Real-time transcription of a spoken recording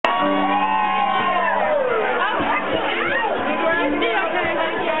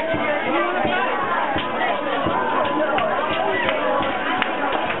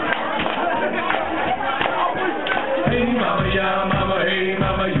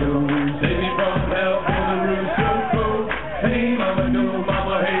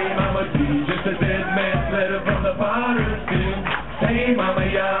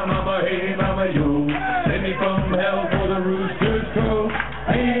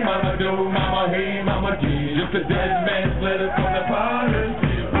mama do, mama hey, mama gee. Just a dead man's letter from the potter's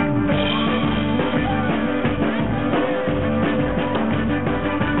wheel.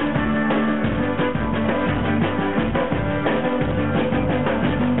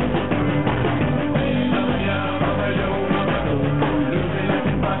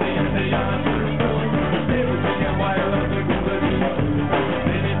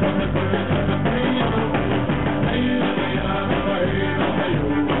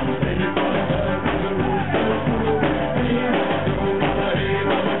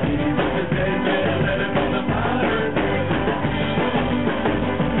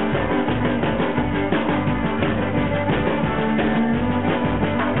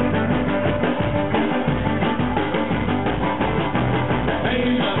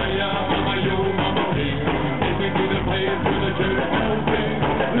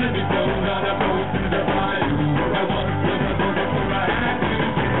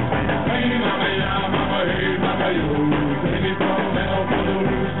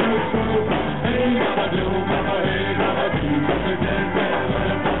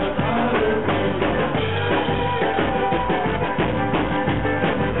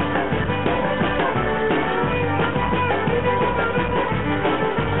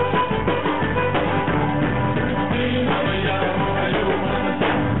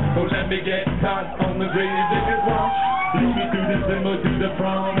 Get caught on the grave digger's watch. Lead me through December to the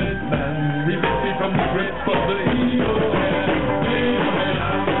promised land. Release me from the grip of the evil hand. Hey,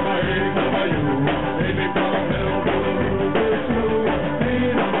 mama, hey, mama, you. Save me from hell for the ruthless slow. Hey,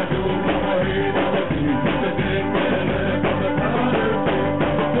 mama, do, mama, hey, mama, do. Just a dead man left from the potter's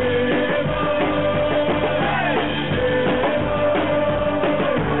wheel. Hey, mama,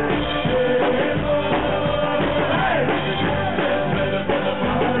 hey, hey, mama, hey, mama, hey, just a dead man left from the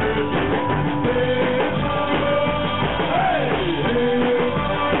potter's wheel.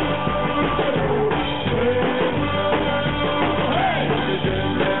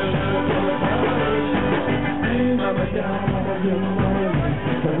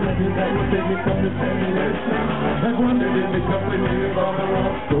 I wondered if the company live on the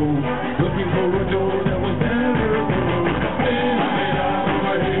rock road, looking for a door that was never closed. Hey,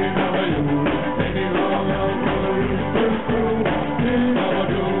 mama, hey, mama, you. Take me long out for the rooster's crow. Hey, mama,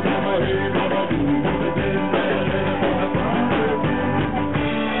 do, mama, hey, mama, do. The dead man left from the potter's wheel.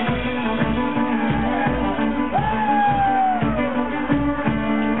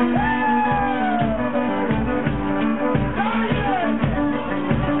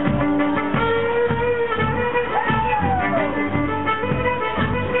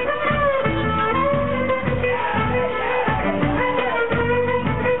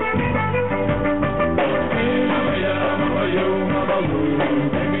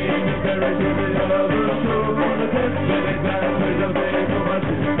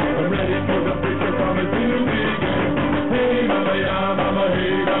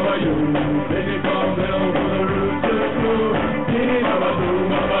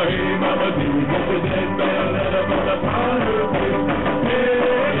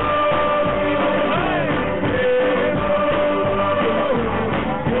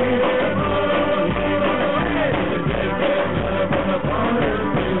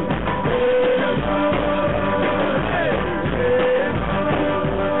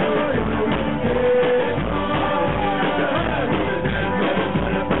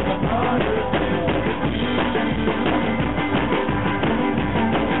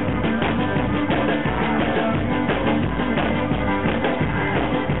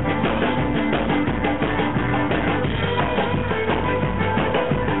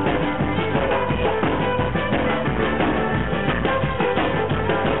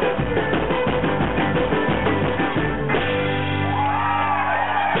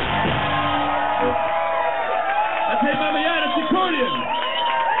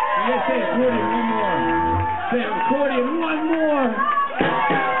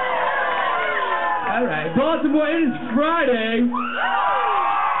 All right, Baltimore, it is Friday.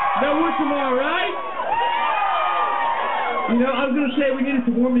 No work tomorrow, right? You know, I was going to say we needed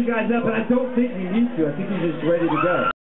to warm you guys up, but I don't think you need to. I think you're just ready to go.